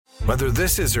Whether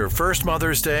this is her first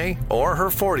Mother's Day or her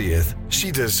 40th, she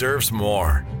deserves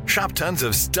more. Shop tons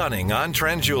of stunning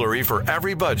on-trend jewelry for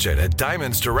every budget at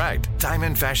Diamonds Direct.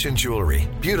 Diamond fashion jewelry,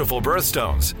 beautiful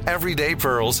birthstones, everyday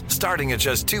pearls starting at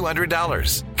just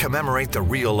 $200. Commemorate the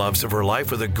real loves of her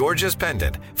life with a gorgeous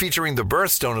pendant featuring the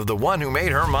birthstone of the one who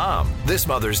made her mom. This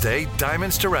Mother's Day,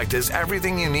 Diamonds Direct is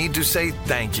everything you need to say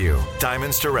thank you.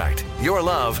 Diamonds Direct. Your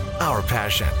love, our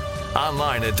passion.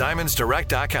 Online at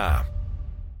diamondsdirect.com.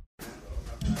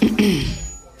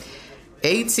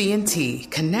 AT&T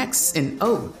connects an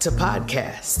ode to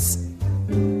podcasts.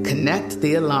 Connect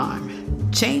the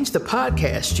alarm. Change the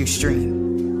podcast you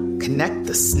stream. Connect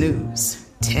the snooze.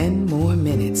 10 more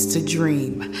minutes to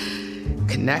dream.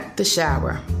 Connect the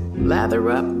shower. Lather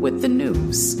up with the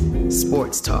news.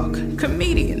 Sports talk,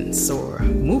 comedians, or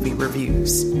movie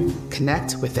reviews.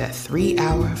 Connect with that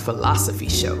 3-hour philosophy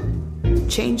show.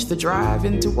 Change the drive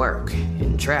into work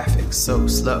in traffic so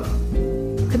slow.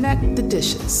 Connect the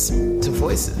dishes to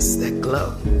voices that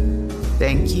glow.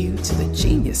 Thank you to the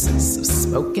geniuses of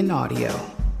spoken audio.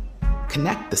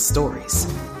 Connect the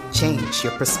stories. Change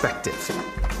your perspective.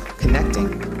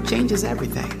 Connecting changes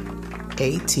everything.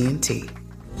 AT&T.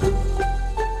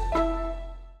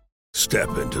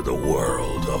 Step into the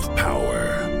world of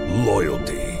power,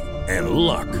 loyalty, and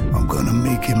luck. I'm gonna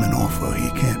make him an offer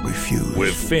he can't refuse.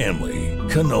 With family,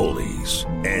 cannolis,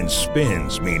 and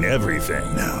spins mean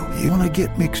everything. Now, you wanna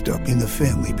get mixed up in the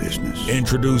family business.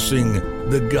 Introducing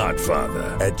The Godfather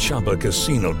at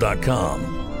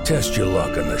ChumbaCasino.com. Test your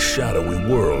luck in the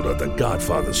shadowy world of The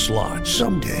Godfather slot.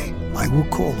 Someday, I will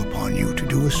call upon you to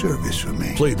do a service for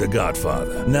me. Play The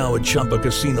Godfather, now at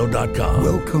ChumbaCasino.com.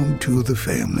 Welcome to the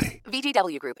family.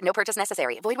 VGW Group. No purchase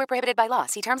necessary. Void where prohibited by law.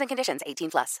 See terms and conditions.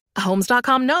 18+.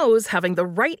 Homes.com knows having the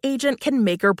right agent can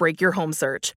make or break your home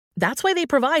search. That's why they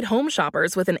provide home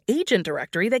shoppers with an agent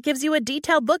directory that gives you a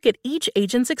detailed look at each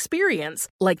agent's experience,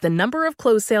 like the number of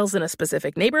closed sales in a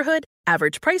specific neighborhood,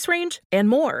 average price range, and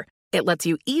more. It lets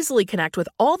you easily connect with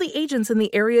all the agents in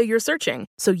the area you're searching,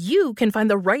 so you can find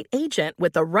the right agent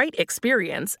with the right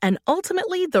experience and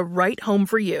ultimately the right home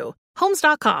for you.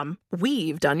 Homes.com.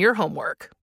 We've done your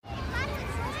homework.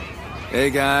 Hey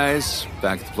guys,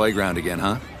 back at the playground again,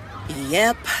 huh?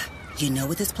 Yep. You know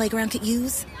what this playground could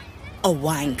use? A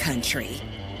wine country.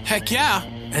 Heck yeah,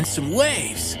 and some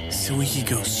waves so we could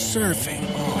go surfing.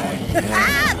 Oh,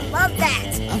 yeah. Love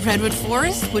that. A redwood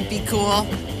forest would be cool.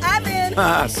 I'm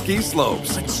in. Ski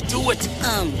slopes. Let's do it.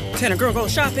 Can a girl go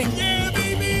shopping? Yeah,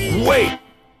 baby. Wait.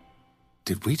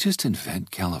 Did we just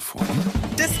invent California?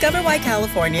 Discover why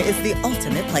California is the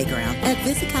ultimate playground at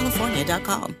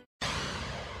visitcalifornia.com.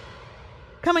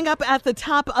 Coming up at the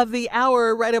top of the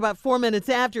hour, right about 4 minutes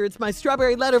after, it's my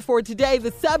strawberry letter for today. The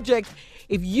subject,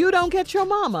 if you don't get your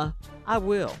mama, I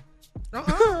will. No,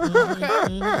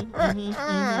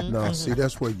 see,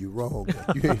 that's where you wrong.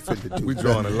 You ain't finna do. We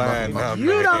drawing a line now.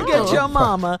 You don't get your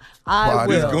mama, I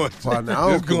will. I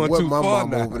don't care what my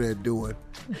mama over there doing.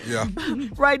 Yeah.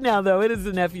 Right now, though, it is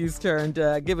the nephew's turn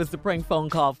to give us the prank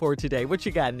phone call for today. What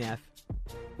you got, Neff?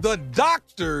 The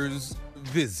doctor's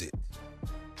visit.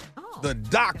 The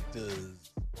doctor's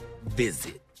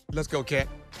visit. Let's go, Kat.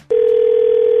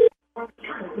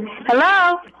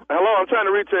 Hello? Hello, I'm trying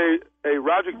to reach a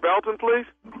Roderick Belton, please.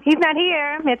 He's not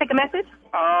here. May I take a message?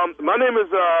 My name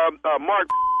is Mark,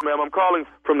 ma'am. I'm calling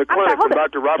from the clinic from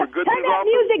Dr. Robert Goodson's office. Turn that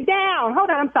music down. Hold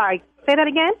on, I'm sorry. Say that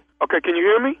again? Okay, can you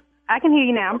hear me? I can hear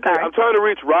you now. I'm sorry. I'm trying to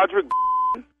reach Roderick.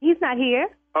 He's not here.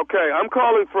 Okay, I'm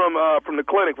calling from the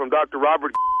clinic from Dr.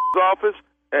 Robert's office,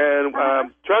 and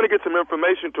trying to get some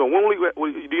information to him.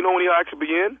 Do you know when he'll actually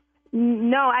be in?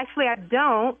 No, actually, I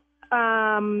don't.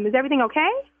 Is everything okay?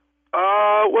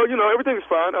 Well, everything's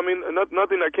fine. I mean,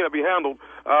 nothing that can't be handled.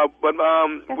 But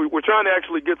we're trying to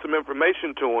actually get some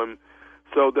information to him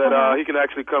so that he can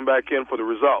actually come back in for the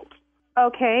results.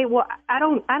 Okay. Well, I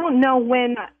don't know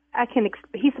when I can.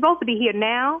 He's supposed to be here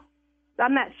now.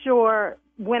 I'm not sure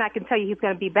when I can tell you he's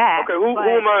going to be back. Okay. Who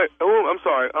am I? I'm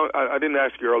sorry. I didn't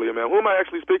ask you earlier, ma'am. Who am I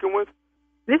actually speaking with?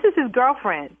 This is his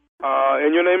girlfriend.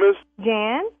 And your name is?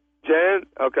 Jan. Jan.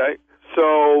 Okay.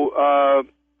 So,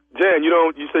 Jan, you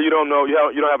say you don't know, you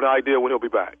don't have an idea when he'll be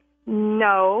back.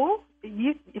 No.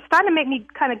 You're starting to make me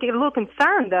kind of get a little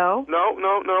concerned, though.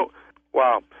 No.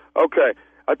 Wow. Okay.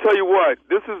 I tell you what,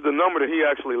 this is the number that he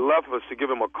actually left us to give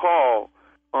him a call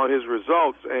on his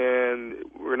results, and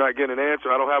we're not getting an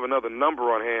answer. I don't have another number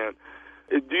on hand.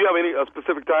 Do you have a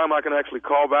specific time I can actually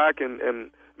call back,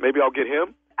 and maybe I'll get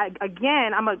him?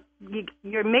 Again,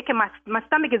 you're making my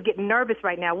stomach is getting nervous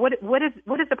right now. What is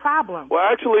the problem? Well,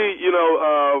 actually,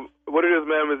 what it is,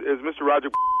 ma'am, is Mr. Roger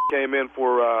came in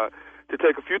to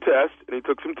take a few tests, and he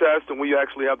took some tests, and we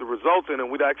actually have the results in,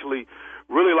 and we'd actually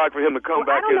really like for him to come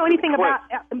back. I don't know anything about.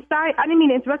 I'm sorry, I didn't mean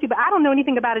to interrupt you, but I don't know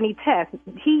anything about any tests.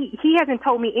 He hasn't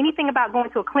told me anything about going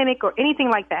to a clinic or anything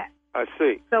like that. I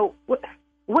see. So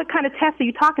what kind of tests are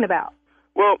you talking about?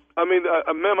 Well, I mean,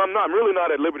 ma'am, I'm really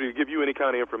not at liberty to give you any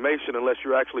kind of information unless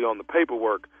you're actually on the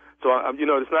paperwork. So,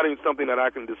 it's not even something that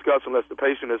I can discuss unless the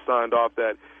patient has signed off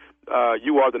that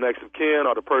you are the next of kin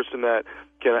or the person that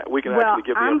we can actually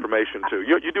give the information to.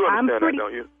 You do understand that,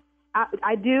 don't you?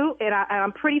 I do, and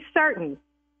I'm pretty certain.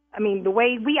 I mean, the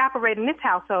way we operate in this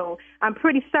household, I'm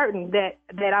pretty certain that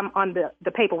I'm on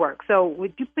the paperwork. So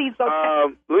would you please go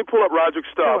check? Let me pull up Roderick's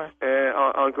stuff and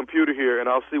on computer here, and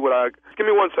I'll see what give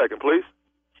me 1 second, please.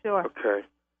 Sure.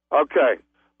 Okay.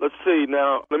 Let's see.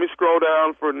 Now, let me scroll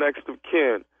down for next of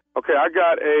kin. Okay, I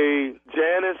got a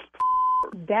Janice.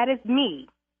 That is me.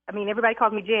 I mean, everybody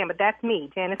calls me Jan, but that's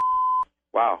me, Janice.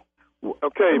 Wow.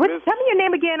 Okay, tell me your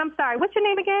name again. I'm sorry. What's your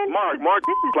name again? Mark,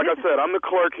 like I said, I'm the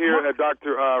clerk here at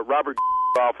Dr. Robert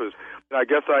office. I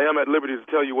guess I am at liberty to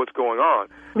tell you what's going on.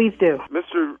 Please do.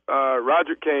 Mr.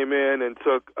 Roderick came in and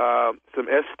took some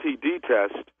STD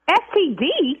tests.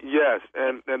 STD? Yes,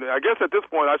 and I guess at this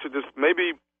point I should just,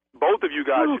 maybe both of you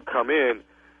guys should come in,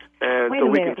 and so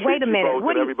we can treat you both,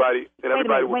 and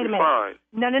everybody will be fine.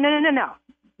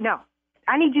 No.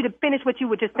 I need you to finish what you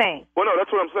were just saying. Well, no,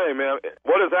 that's what I'm saying, man.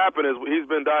 What has happened is he's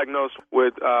been diagnosed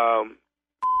with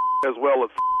as well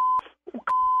as.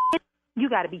 You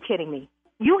got to be kidding me.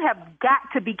 You have got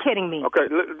to be kidding me. Okay,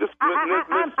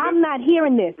 I'm not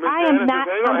hearing this. I am not.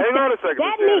 Hang on a second.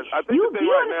 That means, do you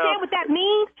understand what that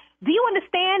means? Do you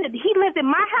understand that he lives in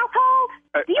my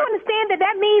household? Do you understand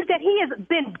that means that he has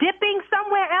been dipping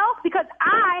somewhere else? Because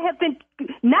I have been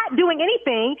not doing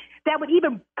anything that would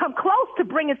even come close to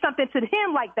bringing something to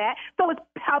him like that. So it's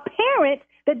apparent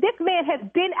that this man has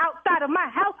been outside of my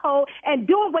household and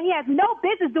doing what he has no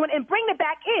business doing and bringing it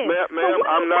back in. Ma'am,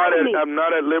 I'm not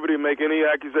at liberty to make any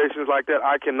accusations like that.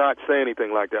 I cannot say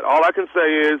anything like that. All I can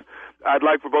say is I'd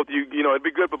like for both of you, it'd be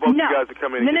good for both of you guys to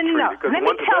come in and get treated. Because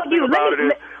one thing about it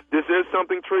is this is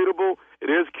something treatable.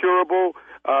 It is curable.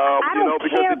 I don't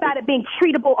care about it being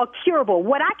treatable or curable.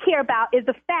 What I care about is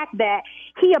the fact that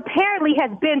he apparently has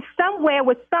been somewhere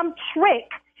with some trick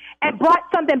and brought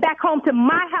something back home to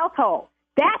my household.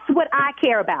 That's what I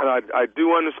care about. And I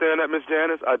do understand that, Miss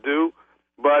Janice. I do.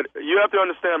 But you have to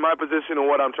understand my position and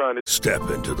what I'm trying to do. Step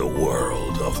into the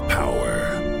world of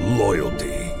power,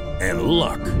 loyalty, and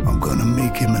luck. I'm going to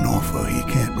make him an offer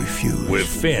he can't refuse. With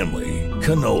family,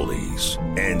 cannolis,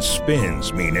 and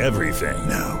spins mean everything.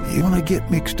 Now, you want to get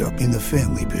mixed up in the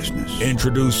family business.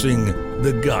 Introducing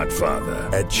The Godfather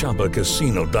at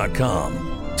ChumbaCasino.com.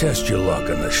 Test your luck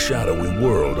in the shadowy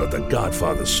world of The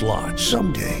Godfather slot.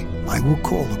 Someday, I will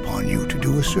call upon you to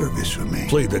do a service for me.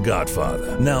 Play The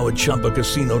Godfather now at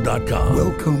ChumbaCasino.com.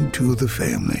 Welcome to the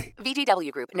family.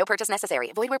 VGW Group. No purchase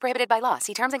necessary. Void where prohibited by law.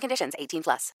 See terms and conditions.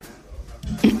 18+.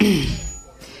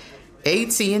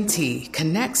 AT&T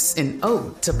connects an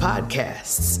ode to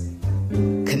podcasts.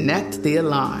 Connect the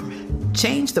alarm.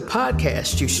 Change the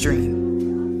podcast you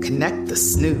stream. Connect the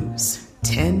snooze.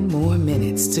 10 more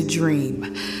minutes to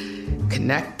dream.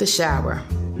 Connect the shower.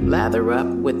 Lather up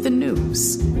with the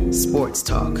news. Sports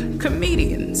talk,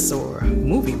 comedians, or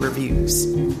movie reviews.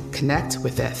 Connect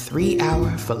with that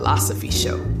 3-hour philosophy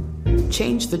show.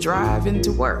 Change the drive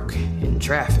into work in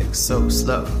traffic so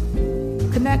slow.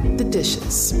 Connect the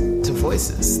dishes to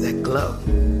voices that glow.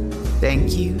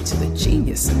 Thank you to the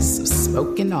geniuses of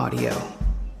spoken audio.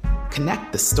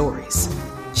 Connect the stories.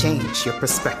 Change your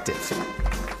perspective.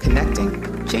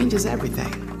 Connecting changes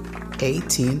everything.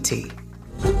 AT&T.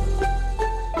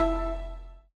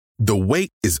 The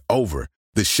wait is over.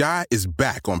 The Chi is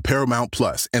back on Paramount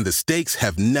Plus, and the stakes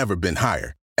have never been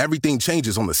higher. Everything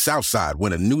changes on the South Side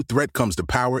when a new threat comes to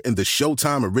power in the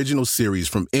Showtime original series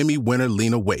from Emmy winner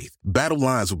Lena Waithe. Battle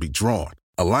lines will be drawn,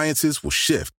 alliances will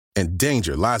shift, and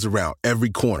danger lies around every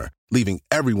corner, leaving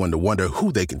everyone to wonder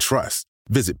who they can trust.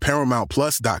 Visit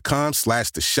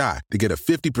ParamountPlus.com/The Chi to get a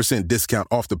 50% discount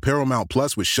off the Paramount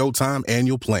Plus with Showtime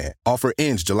annual plan. Offer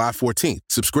ends July 14th.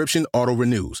 Subscription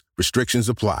auto-renews. Restrictions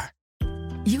apply.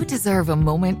 You deserve a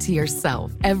moment to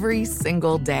yourself every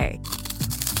single day.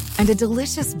 And a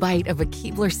delicious bite of a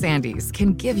Keebler Sandies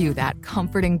can give you that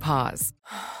comforting pause.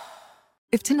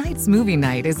 If tonight's movie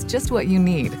night is just what you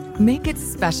need, make it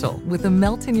special with the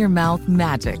melt-in-your-mouth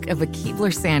magic of a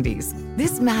Keebler Sandies.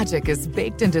 This magic is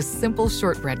baked into simple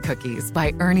shortbread cookies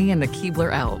by Ernie and the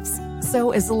Keebler Elves.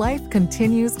 So as life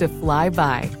continues to fly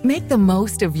by, make the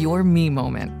most of your me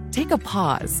moment. Take a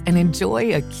pause and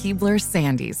enjoy a Keebler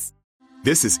Sandies.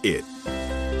 This is it.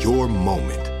 Your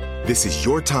moment. This is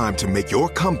your time to make your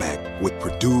comeback with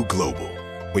Purdue Global.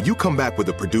 When you come back with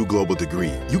a Purdue Global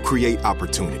degree, you create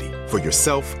opportunity for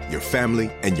yourself, your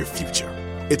family, and your future.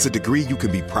 It's a degree you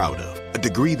can be proud of, a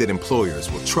degree that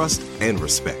employers will trust and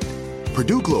respect.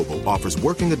 Purdue Global offers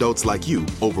working adults like you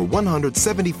over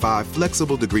 175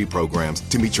 flexible degree programs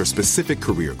to meet your specific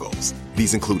career goals.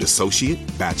 These include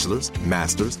associate, bachelor's,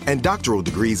 master's, and doctoral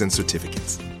degrees and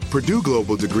certificates. Purdue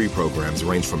Global degree programs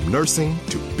range from nursing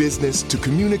to business to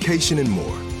communication and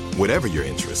more. Whatever your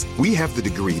interest, we have the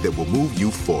degree that will move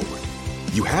you forward.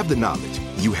 You have the knowledge,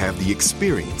 you have the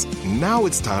experience. Now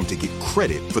it's time to get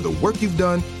credit for the work you've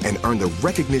done and earn the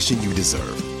recognition you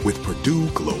deserve with Purdue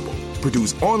Global,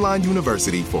 Purdue's online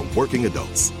university for working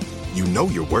adults. You know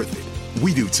you're worth it.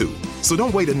 We do too. So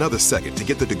don't wait another second to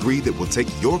get the degree that will take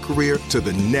your career to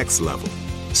the next level.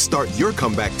 Start your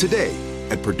comeback today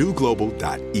at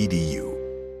purdueglobal.edu.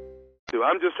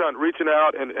 I'm just reaching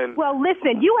out and. Well,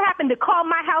 listen, you happen to call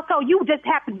my household. You just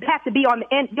have to be on the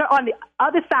end. You're on the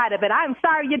other side of it. I'm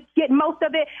sorry you're getting most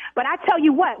of it, but I tell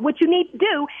you what you need to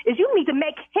do is you need to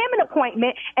make him an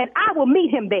appointment, and I will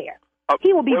meet him there.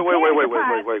 He will be wait,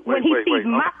 when he sees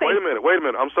my face. Wait a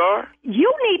minute. I'm sorry. You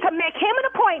need to make him an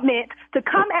appointment to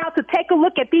come out to take a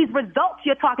look at these results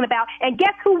you're talking about, and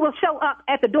guess who will show up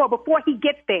at the door before he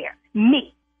gets there?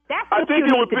 Me. That's what I think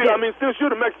you it would need be. to do. I mean, since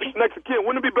you're the Mexican kid,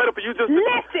 wouldn't it be better for you just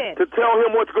to tell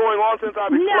him what's going on since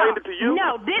I've explained it to you?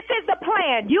 No, this is the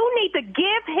plan. You need to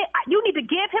give him.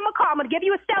 A call. I'm going to give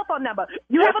you a cell phone number.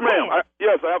 You yes, have a ma'am. pen?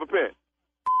 Yes, I have a pen.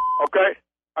 Okay,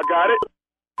 I got it.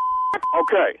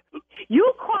 Okay.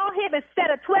 You call him and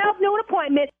set a 12 noon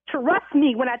appointment. Trust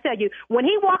me when I tell you, when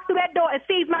he walks through that door and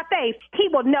sees my face, he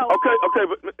will know. Okay,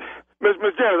 but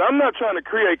Miss Janet, I'm not trying to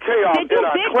create chaos in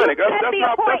our clinic.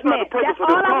 That's not the purpose of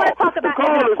this call. The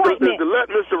call is to let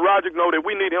Mr. Roderick know that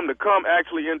we need him to come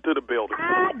actually into the building.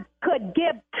 I could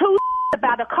give two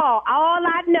about a call. All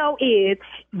I know is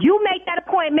you make that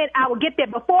appointment. I will get there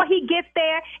before he gets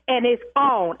there, and it's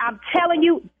on. I'm telling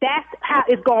you, that's how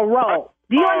it's going to roll.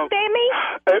 Do you understand me?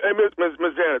 Hey, Miss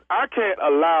Janet, I can't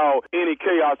allow any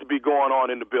chaos to be going on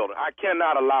in the building. I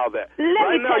cannot allow that.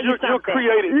 Let me tell you something. You're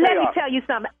creating chaos. Let me tell you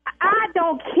something. I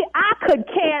could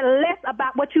care less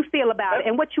about what you feel about it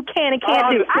and what you can and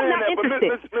can't do. I'm not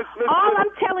interested. All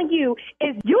I'm telling you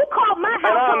is you call my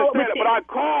household. I understand it, but I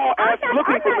call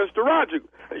looking for Mr. Roderick.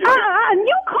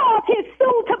 You called his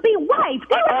soon-to-be wife.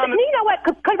 You know what?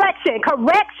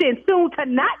 Correction,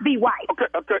 soon-to-not-be wife.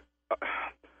 Okay.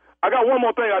 I got one more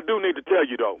thing I do need to tell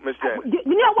you, though, Miss Janet.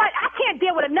 You know what? I can't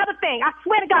deal with another thing. I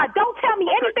swear to God, don't tell me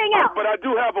anything else. But I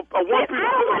do have a one piece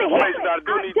of information that I do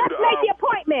need you to... Just make the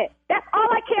appointment. That's all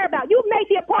I care about. You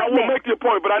make the appointment. I will make the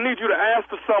appointment, but I need you to ask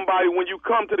for somebody when you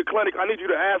come to the clinic. I need you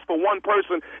to ask for one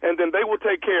person, and then they will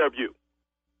take care of you.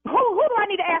 Who do I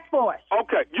need to ask for?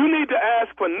 Okay, you need to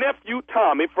ask for Nephew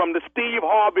Tommy from the Steve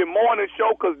Harvey Morning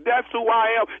Show, because that's who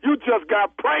I am. You just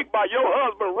got pranked by your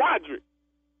husband, Roderick.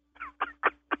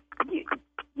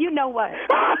 You know what?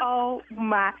 Oh,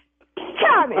 my.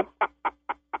 Tommy,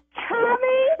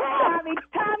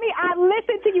 I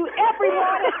listen to you every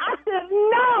morning. I should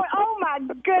know. Oh, my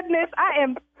goodness. I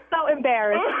am so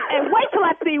embarrassed. And wait till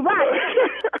I see Roderick.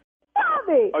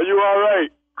 Tommy. Are you all right?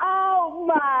 Oh,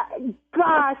 my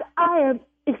gosh. I am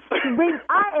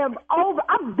over.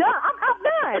 I'm done. I'm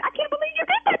done. I can't believe you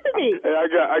did that to me. Hey,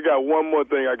 I got one more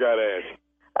thing I got to ask.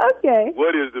 Okay.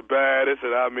 What is the baddest,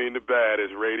 and I mean the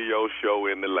baddest, radio show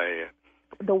in the land?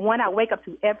 The one I wake up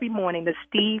to every morning, the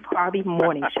Steve Harvey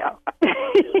Morning Show.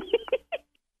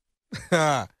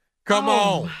 Come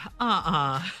on.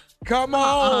 Come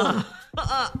on.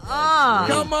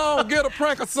 Come on, get a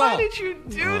prank or something. Why did you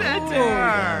do that to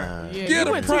her? Yeah, get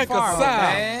a prank or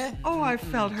something. Oh, I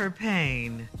felt her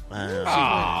pain.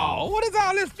 Oh, what is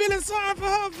all this feeling sorry for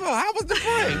her for? How was the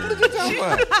prank? What did you talking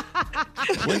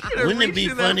about? Wouldn't it be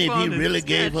funny if he really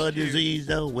gave her disease,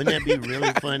 though? Wouldn't that be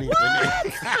really funny?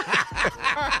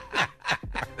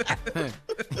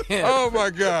 Oh, my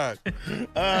God.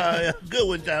 Good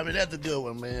one, Tommy. That's a good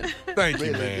one, man. Thank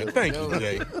you, man. Thank you,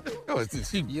 Jay.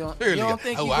 You don't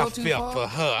think you go too felt for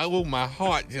her. Oh, my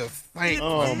heart just sank.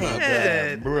 Oh, my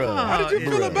God, bro. How did you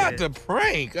feel about the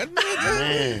prank?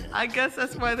 Man. I guess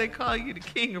that's why they call you the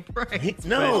king of pranks. He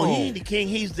ain't the king.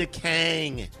 He's the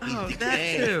king.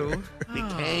 Too.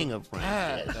 The king of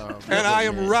pranks. And I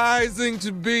am rising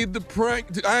to be the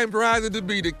prank. I am rising to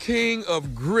be the king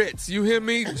of grits. You hear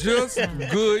me? Just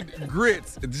good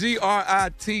grits.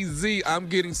 GRITZ. I'm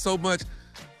getting so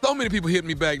many people hit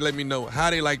me back, let me know how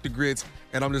they like the grits.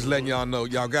 And I'm just letting y'all know,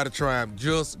 y'all got to try them.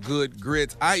 Just good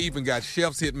grits. I even got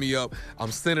chefs hitting me up. I'm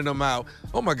sending them out.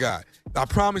 Oh, my God. I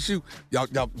promise you, y'all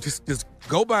just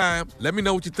go by them. Let me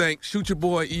know what you think. Shoot your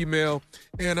boy an email,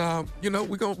 and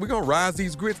we're gonna rise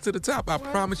these grits to the top. I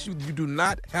promise you, you do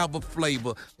not have a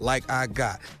flavor like I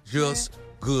got. Just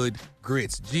good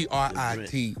grits.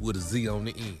 GRIT with a Z on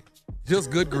the end.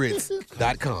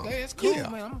 JustGoodGrits.com. Hey, it's cool,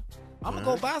 man. I'm gonna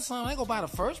go buy some. I ain't gonna buy the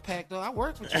first pack though. I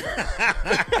work with you.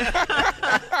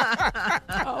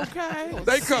 Okay.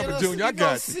 They coming, Junior. I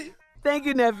got you. Thank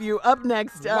you, nephew. Up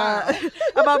next,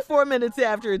 about 4 minutes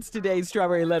after it's today's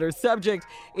Strawberry Letter subject.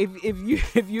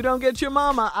 If you don't get your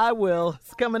mama, I will.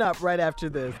 It's coming up right after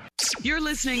this. You're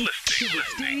listening to the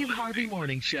Steve Harvey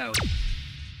Morning Show.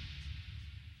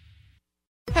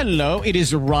 Hello, it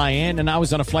is Ryan, and I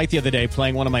was on a flight the other day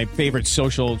playing one of my favorite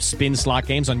social spin slot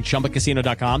games on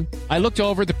ChumbaCasino.com. I looked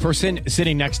over at the person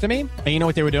sitting next to me, and you know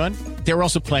what they were doing? They were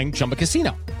also playing Chumba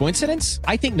Casino. Coincidence?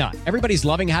 I think not. Everybody's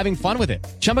loving having fun with it.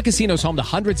 Chumba Casino is home to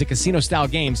hundreds of casino-style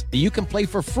games that you can play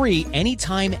for free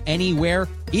anytime, anywhere,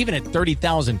 even at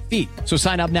 30,000 feet. So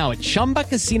sign up now at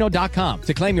ChumbaCasino.com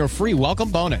to claim your free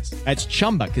welcome bonus. That's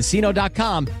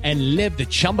ChumbaCasino.com and live the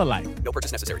Chumba life. No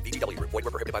purchase necessary. VGW. Void where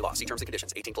prohibited by law. See terms and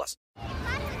conditions. 18+.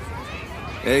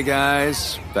 Hey,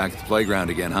 guys. Back at the playground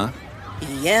again, huh?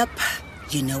 Yep.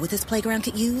 You know what this playground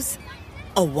could use?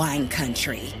 A wine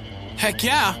country. Heck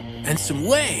yeah. And some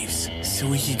waves so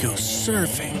we could go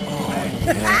surfing. Oh,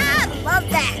 yeah. Ah, love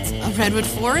that. A redwood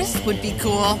forest would be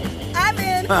cool. I'm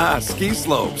in. Ski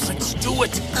slopes. Let's do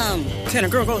it. Can a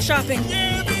girl go shopping?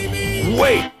 Yeah, baby.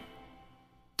 Wait.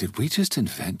 Did we just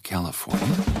invent California?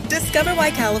 Discover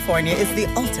why California is the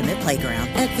ultimate playground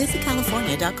at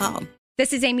visitcalifornia.com.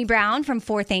 This is Amy Brown from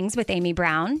 4 Things with Amy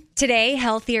Brown. Today,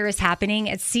 Healthier is happening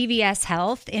at CVS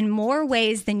Health in more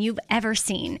ways than you've ever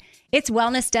seen. It's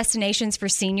wellness destinations for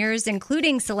seniors,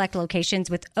 including select locations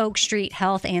with Oak Street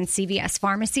Health and CVS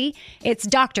Pharmacy. It's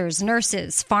doctors,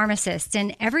 nurses, pharmacists,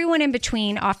 and everyone in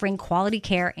between offering quality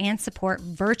care and support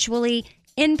virtually,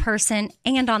 in person,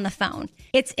 and on the phone.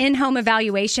 It's in-home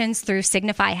evaluations through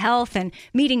Signify Health and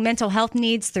meeting mental health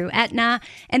needs through Aetna.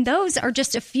 And those are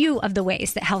just a few of the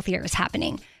ways that Healthier is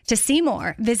happening. To see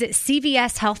more, visit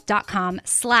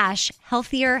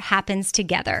cvshealth.com/healthier happens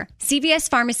together. CVS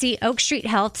Pharmacy, Oak Street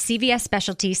Health, CVS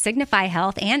Specialty, Signify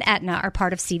Health, and Aetna are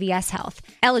part of CVS Health.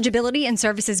 Eligibility and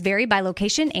services vary by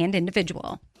location and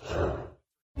individual.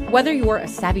 Whether you're a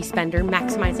savvy spender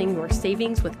maximizing your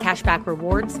savings with cashback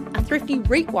rewards, a thrifty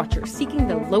rate watcher seeking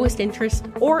the lowest interest,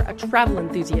 or a travel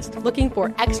enthusiast looking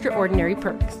for extraordinary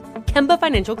perks, Kemba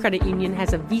Financial Credit Union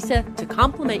has a visa to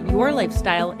complement your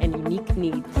lifestyle and unique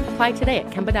needs. Apply today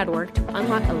at Kemba.org to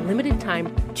unlock a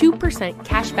limited-time 2%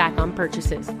 cash back on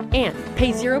purchases and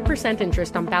pay 0%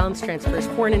 interest on balance transfers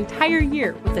for an entire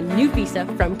year with a new visa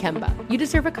from Kemba. You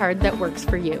deserve a card that works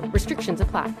for you. Restrictions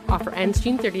apply. Offer ends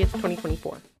June 30th,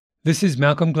 2024. This is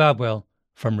Malcolm Gladwell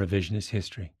from Revisionist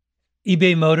History.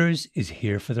 eBay Motors is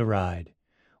here for the ride.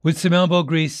 With some elbow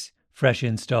grease, fresh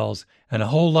installs, and a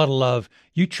whole lot of love,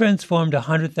 you transformed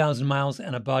 100,000 miles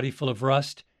and a body full of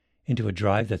rust into a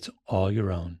drive that's all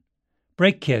your own.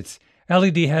 Brake kits,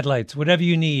 LED headlights, whatever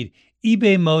you need,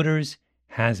 eBay Motors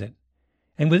has it.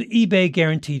 And with eBay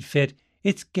Guaranteed Fit,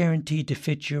 it's guaranteed to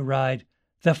fit your ride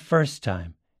the first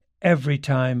time, every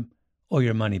time, or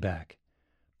your money back.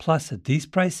 Plus, at these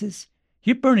prices,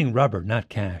 you're burning rubber, not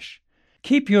cash.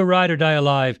 Keep your ride or die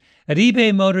alive at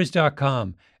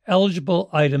ebaymotors.com. Eligible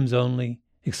items only.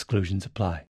 Exclusions apply.